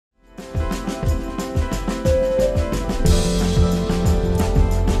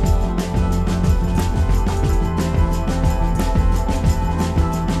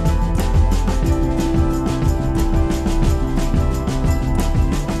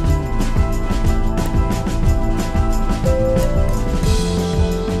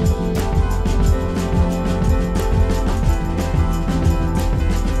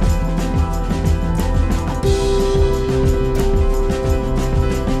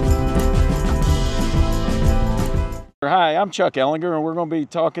Hi, I'm Chuck Ellinger, and we're going to be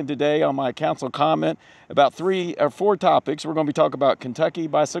talking today on my council comment about 3 or 4 topics. We're going to be talking about Kentucky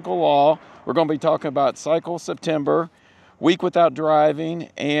bicycle law. We're going to be talking about Cycle September, Week Without Driving,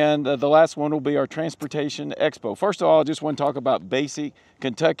 and the last one will be our Transportation Expo. First of all, I just want to talk about basic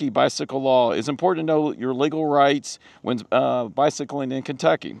Kentucky bicycle law. It's important to know your legal rights when bicycling in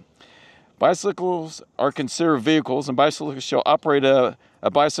Kentucky. Bicycles are considered vehicles, and bicyclists shall operate a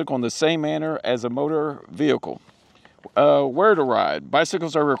bicycle in the same manner as a motor vehicle. Where to ride.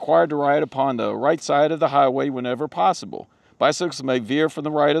 Bicycles are required to ride upon the right side of the highway whenever possible. Bicycles may veer from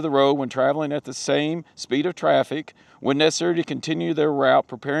the right of the road when traveling at the same speed of traffic, when necessary to continue their route,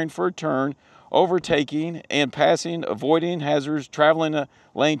 preparing for a turn, overtaking and passing, avoiding hazards, traveling a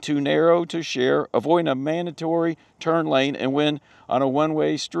lane too narrow to share, avoiding a mandatory turn lane, and when on a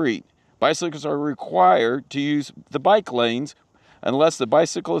one-way street. Bicyclists are required to use the bike lanes unless the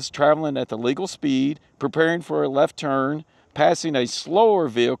bicycle is traveling at the legal speed, preparing for a left turn, passing a slower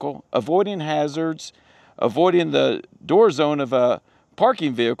vehicle, avoiding hazards, avoiding the door zone of a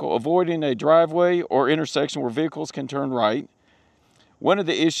parking vehicle, avoiding a driveway or intersection where vehicles can turn right. One of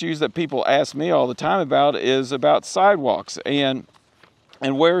the issues that people ask me all the time about is about sidewalks and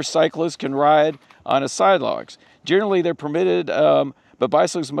where cyclists can ride on a sidewalks. Generally, they're permitted, but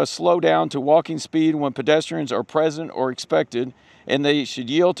bicyclists must slow down to walking speed when pedestrians are present or expected, and they should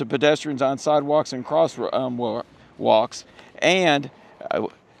yield to pedestrians on sidewalks and crosswalks. And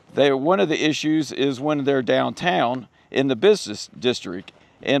one of the issues is when they're downtown in the business district,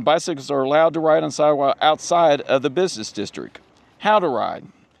 and bicyclists are allowed to ride on sidewalk outside of the business district. How to ride.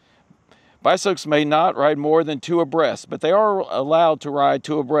 Bicyclists may not ride more than 2 abreast, but they are allowed to ride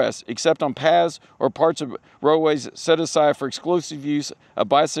 2 abreast, except on paths or parts of roadways set aside for exclusive use of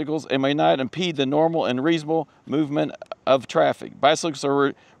bicycles, and may not impede the normal and reasonable movement of traffic. Bicyclists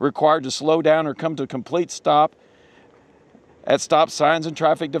are required to slow down or come to a complete stop at stop signs and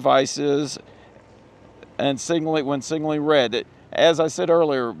traffic devices and when signaling red. As I said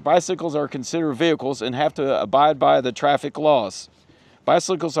earlier, bicycles are considered vehicles and have to abide by the traffic laws.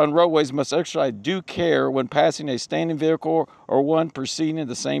 Bicyclists on roadways must exercise due care when passing a standing vehicle or one proceeding in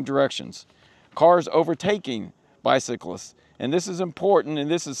the same directions. Cars overtaking bicyclists. And this is important,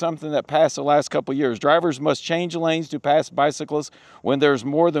 and this is something that passed the last couple of years. Drivers must change lanes to pass bicyclists when there's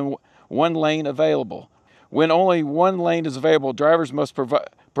more than one lane available. When only one lane is available, drivers must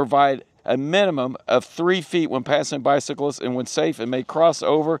provide a minimum of 3 feet when passing bicyclists, and when safe, and may cross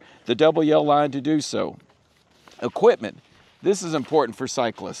over the double yellow line to do so. Equipment. This is important for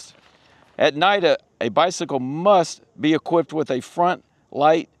cyclists. At night, a bicycle must be equipped with a front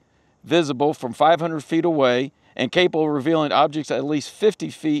light visible from 500 feet away and capable of revealing objects at least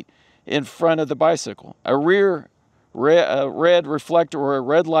 50 feet in front of the bicycle. A rear red reflector or a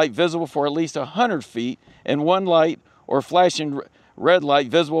red light visible for at least 100 feet, and one light or flashing red light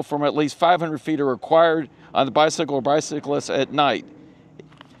visible from at least 500 feet are required on the bicycle or bicyclist at night.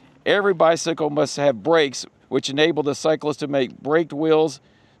 Every bicycle must have brakes which enable the cyclist to make braked wheels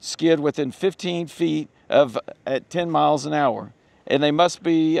skid within 15 feet at 10 miles an hour. And they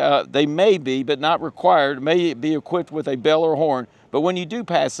may be, but not required, may be equipped with a bell or horn. But when you do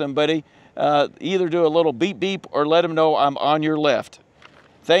pass somebody, either do a little beep beep or let them know I'm on your left.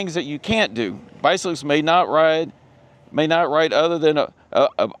 Things that you can't do. Bicyclists may not ride other than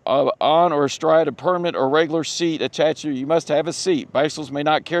on or astride a permanent or regular seat attached to you. You must have a seat. Bicycles may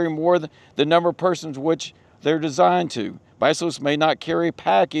not carry more than the number of persons which they're designed to. Bicyclists may not carry a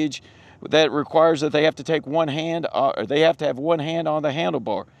package that requires that they have to take one hand, or they have to have one hand on the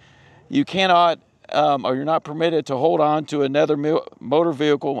handlebar. You cannot, or you're not permitted to hold on to another motor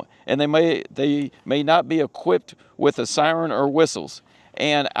vehicle, and they may not be equipped with a siren or whistles.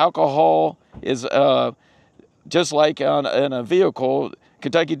 And alcohol is just like in a vehicle.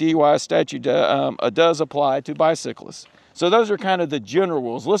 Kentucky DUI statute does apply to bicyclists. So those are kind of the general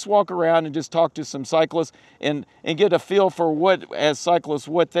rules. Let's walk around and just talk to some cyclists and get a feel for as cyclists,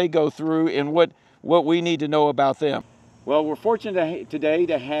 what they go through and what we need to know about them. Well, we're fortunate today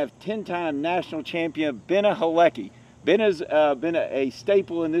to have 10-time national champion Benna Halecki. Benna's been a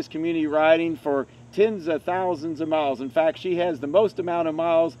staple in this community riding for tens of thousands of miles. In fact, she has the most amount of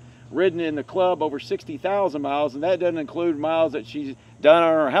miles ridden in the club, over 60,000 miles, and that doesn't include miles that she's done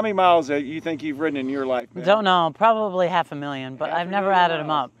on her. How many miles do you think you've ridden in your life, Ben? Don't know, probably 500,000, but I've never added them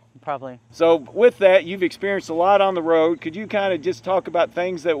up, probably. So with that, you've experienced a lot on the road. Could you kind of just talk about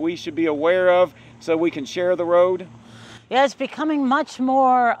things that we should be aware of so we can share the road? Yeah, it's becoming much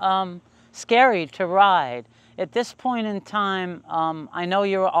more scary to ride. At this point in time, I know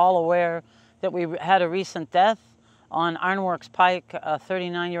you're all aware that we had a recent death on Ironworks Pike. A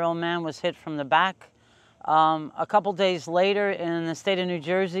 39-year-old man was hit from the back A couple days later, in the state of New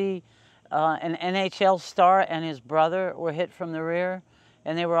Jersey, an NHL star and his brother were hit from the rear,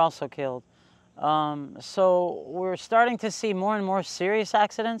 and they were also killed. So we're starting to see more and more serious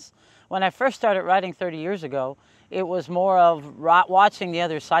accidents. When I first started riding 30 years ago, it was more of watching the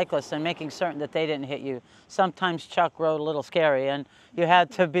other cyclists and making certain that they didn't hit you. Sometimes Chuck rode a little scary, and you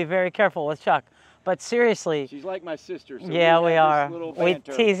had to be very careful with Chuck. But seriously, she's like my sister. So yeah, we are. We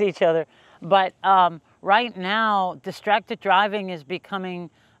banter. tease each other. But right now, distracted driving is becoming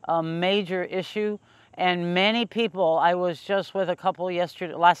a major issue, and many people. I was just with a couple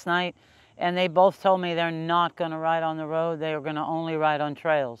last night, and they both told me they're not going to ride on the road. They are going to only ride on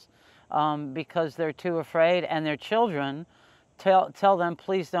trails because they're too afraid, and their children tell them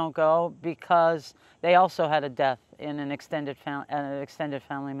please don't go because they also had a death in an extended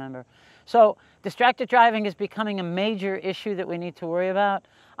family member. So distracted driving is becoming a major issue that we need to worry about.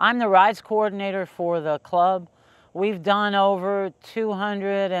 I'm the rides coordinator for the club. We've done over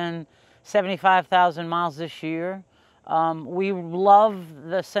 275,000 miles this year. We love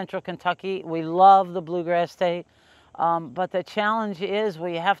the Central Kentucky. We love the Bluegrass State. But the challenge is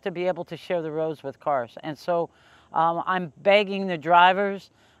we have to be able to share the roads with cars. And so I'm begging the drivers,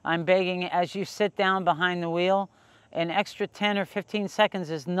 I'm begging as you sit down behind the wheel, an extra 10 or 15 seconds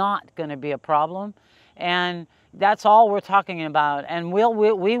is not going to be a problem. And that's all we're talking about. And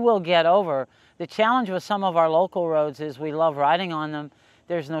we will get over. The challenge with some of our local roads is we love riding on them.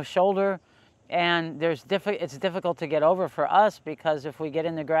 There's no shoulder, and it's difficult to get over for us because if we get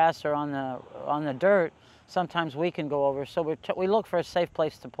in the grass or on the dirt, sometimes we can go over. So we look for a safe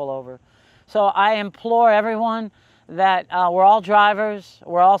place to pull over. So I implore everyone that we're all drivers,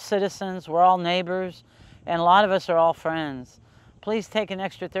 we're all citizens, we're all neighbors, and a lot of us are all friends. Please take an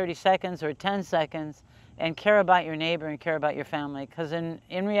extra 30 seconds or 10 seconds and care about your neighbor and care about your family, because in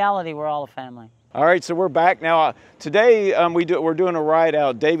reality, we're all a family. All right, so we're back now. Today we're doing a ride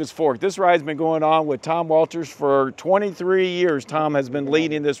out Davis Fork. This ride's been going on with Tom Walters for 23 years. Tom has been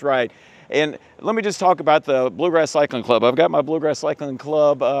leading this ride. And let me just talk about the Bluegrass Cycling Club. I've got my Bluegrass Cycling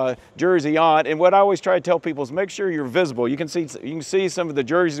Club jersey on, and what I always try to tell people is make sure you're visible. You can see some of the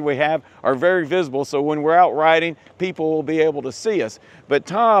jerseys we have are very visible, so when we're out riding, people will be able to see us. But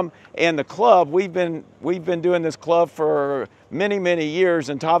Tom and the club, we've been doing this club for many, many years,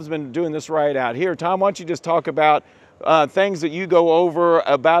 and Tom's been doing this ride out here. Tom, why don't you just talk about things that you go over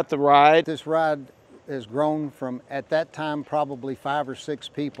about the ride? This ride has grown from, at that time, probably 5 or 6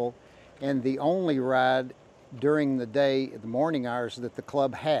 people, and the only ride during the day, the morning hours, that the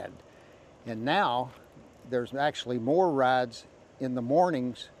club had. And now there's actually more rides in the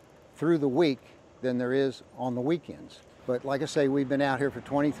mornings through the week than there is on the weekends. But like I say, we've been out here for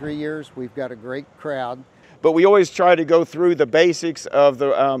 23 years. We've got a great crowd. But we always try to go through the basics of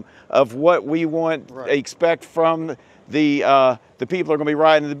what we expect from the people are going to be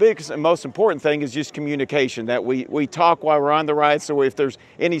riding. The biggest and most important thing is just communication, that we talk while we're on the ride, so if there's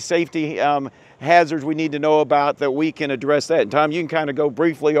any safety hazards we need to know about, that we can address that. And Tom, you can kind of go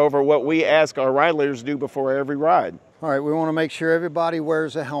briefly over what we ask our ride leaders to do before every ride. All right, we want to make sure everybody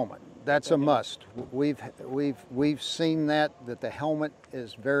wears a helmet. That's a must. We've seen that the helmet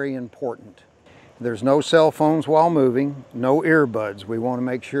is very important. There's no cell phones while moving, no earbuds. We want to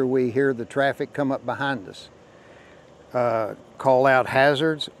make sure we hear the traffic come up behind us. Call out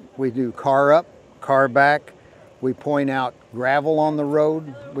hazards. We do car up, car back. We point out gravel on the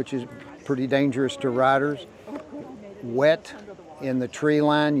road, which is pretty dangerous to riders. Wet in the tree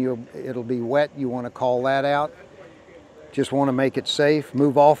line, it'll be wet. You want to call that out. Just want to make it safe.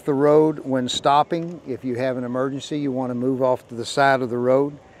 Move off the road when stopping. If you have an emergency, you want to move off to the side of the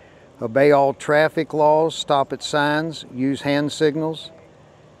road. Obey all traffic laws, stop at signs, use hand signals.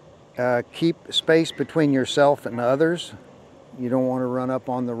 Keep space between yourself and others. You don't want to run up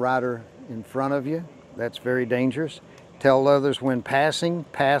on the rider in front of you. That's very dangerous. Tell others when passing,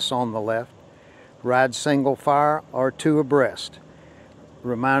 pass on the left. Ride single file or 2 abreast.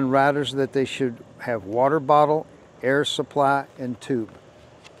 Remind riders that they should have water bottle, air supply, and tube.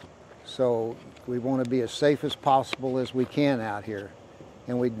 So we want to be as safe as possible as we can out here.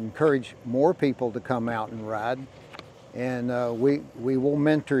 And we encourage more people to come out and ride. And we will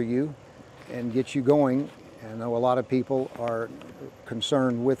mentor you and get you going. I know a lot of people are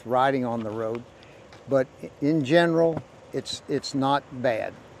concerned with riding on the road, but in general, it's not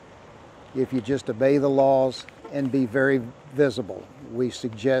bad if you just obey the laws and be very visible. We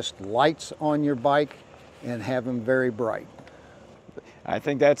suggest lights on your bike and have them very bright. I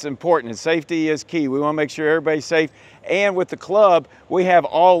think that's important, and safety is key. We want to make sure everybody's safe. And with the club, we have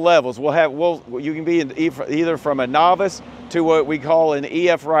all levels. You can be either from a novice to what we call an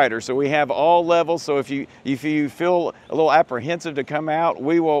EF rider. So we have all levels. So if you feel a little apprehensive to come out,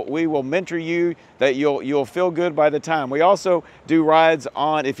 we will mentor you that you'll feel good by the time. We also do rides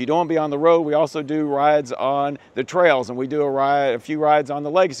on, if you don't want to be on the road, we also do rides on the trails, and we do a few rides on the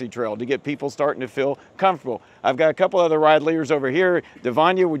Legacy Trail to get people starting to feel comfortable. I've got a couple other ride leaders over here.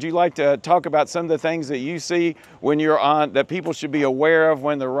 Devanya, would you like to talk about some of the things that you see when you're on, that people should be aware of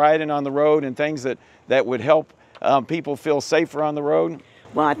when they're riding on the road, and things that would help people feel safer on the road?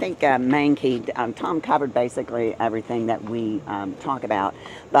 Well, I think main key, Tom covered basically everything that we talk about,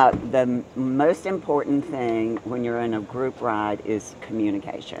 but the most important thing when you're in a group ride is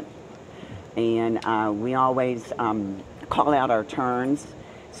communication. And we always call out our turns.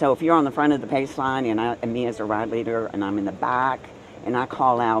 So if you're on the front of the pace line and me as a ride leader and I'm in the back and I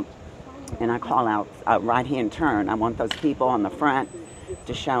call out a right-hand turn, I want those people on the front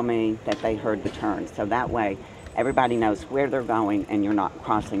to show me that they heard the turn. So that way everybody knows where they're going and you're not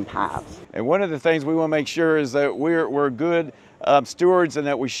crossing paths. And one of the things we want to make sure is that we're good stewards and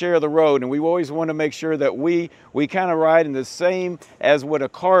that we share the road, and we always want to make sure that we kind of ride in the same as what a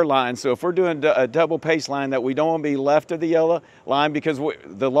car line. So if we're doing a double pace line, that we don't want to be left of the yellow line, because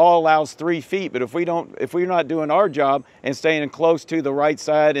the law allows 3 feet, but if we're not doing our job and staying close to the right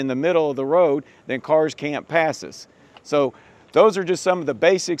side in the middle of the road, then cars can't pass us. So those are just some of the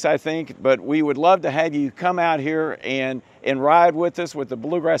basics, I think, but we would love to have you come out here and ride with us with the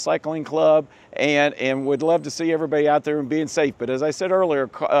Bluegrass Cycling Club, and would love to see everybody out there and being safe. But as I said earlier,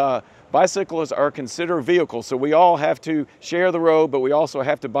 bicyclists are considered vehicles, so we all have to share the road, but we also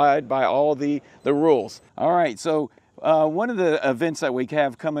have to abide by all the rules. All right, so one of the events that we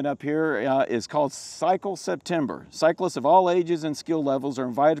have coming up here is called Cycle September. Cyclists of all ages and skill levels are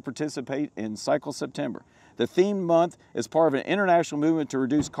invited to participate in Cycle September. The themed month is part of an international movement to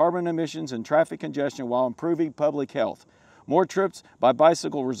reduce carbon emissions and traffic congestion while improving public health. More trips by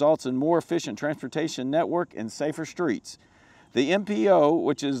bicycle results in more efficient transportation network and safer streets. The MPO,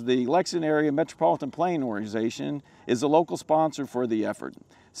 which is the Lexington Area Metropolitan Planning Organization, is the local sponsor for the effort.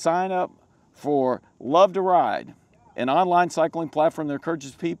 Sign up for Love to Ride, an online cycling platform that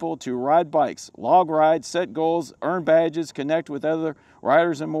encourages people to ride bikes, log rides, set goals, earn badges, connect with other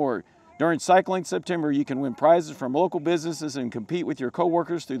riders, and more. During Cycling September, you can win prizes from local businesses and compete with your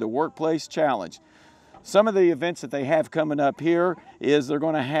coworkers through the Workplace Challenge. Some of the events that they have coming up here is they're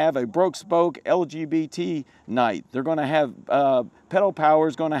going to have a Broke Spoke LGBT night. They're going to have Pedal Power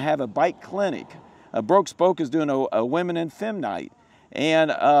is going to have a bike clinic. Broke Spoke is doing a Women in Fem night.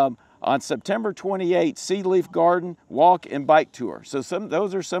 And on September 28th, Seed Leaf Garden Walk and Bike Tour. So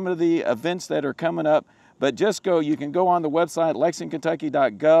those are some of the events that are coming up. But you can go on the website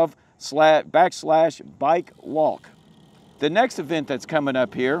lexingtonkentucky.gov/bike walk. The next event that's coming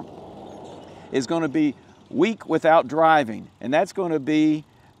up here is going to be Week Without Driving, and that's going to be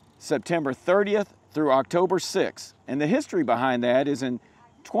September 30th through October 6th. And the history behind that is in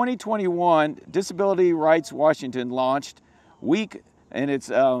 2021, Disability Rights Washington launched Week, and it's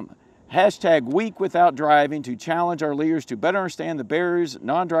hashtag Week Without Driving to challenge our leaders to better understand the barriers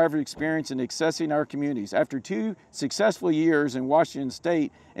non-drivers experience in accessing our communities. After 2 successful years in Washington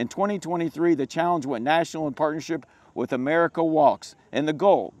State, in 2023, the challenge went national in partnership with America Walks. And the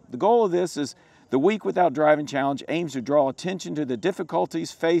goal of this is the Week Without Driving Challenge aims to draw attention to the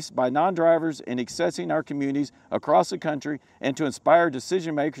difficulties faced by non-drivers in accessing our communities across the country and to inspire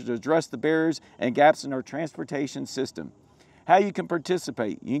decision makers to address the barriers and gaps in our transportation system. How you can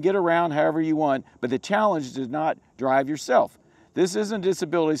participate. You can get around however you want, but the challenge does not drive yourself. This isn't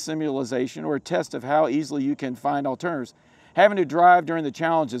disability simulation or a test of how easily you can find alternatives. Having to drive during the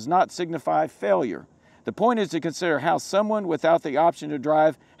challenge does not signify failure. The point is to consider how someone without the option to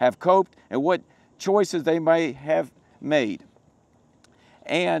drive have coped and what choices they may have made.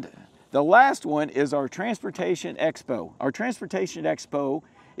 And the last one is our Transportation Expo. Our Transportation Expo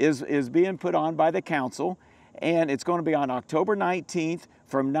is being put on by the council, and it's going to be on October 19th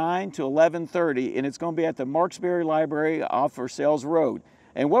from 9 to 11:30, and it's going to be at the Marksberry Library off Versailles Road.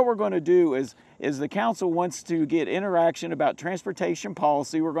 And what we're going to do is the council wants to get interaction about transportation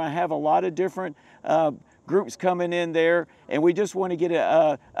policy. We're going to have a lot of different groups coming in there, and we just want to get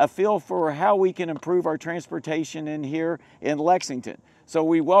a feel for how we can improve our transportation in here in Lexington. So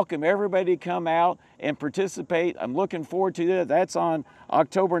we welcome everybody to come out and participate. I'm looking forward to that. That's on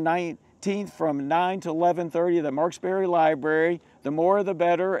October 19th from 9 to 11:30 at the Marksberry Library. The more the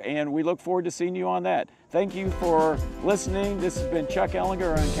better, and we look forward to seeing you on that. Thank you for listening. This has been Chuck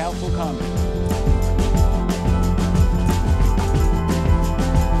Ellinger on Council Comment.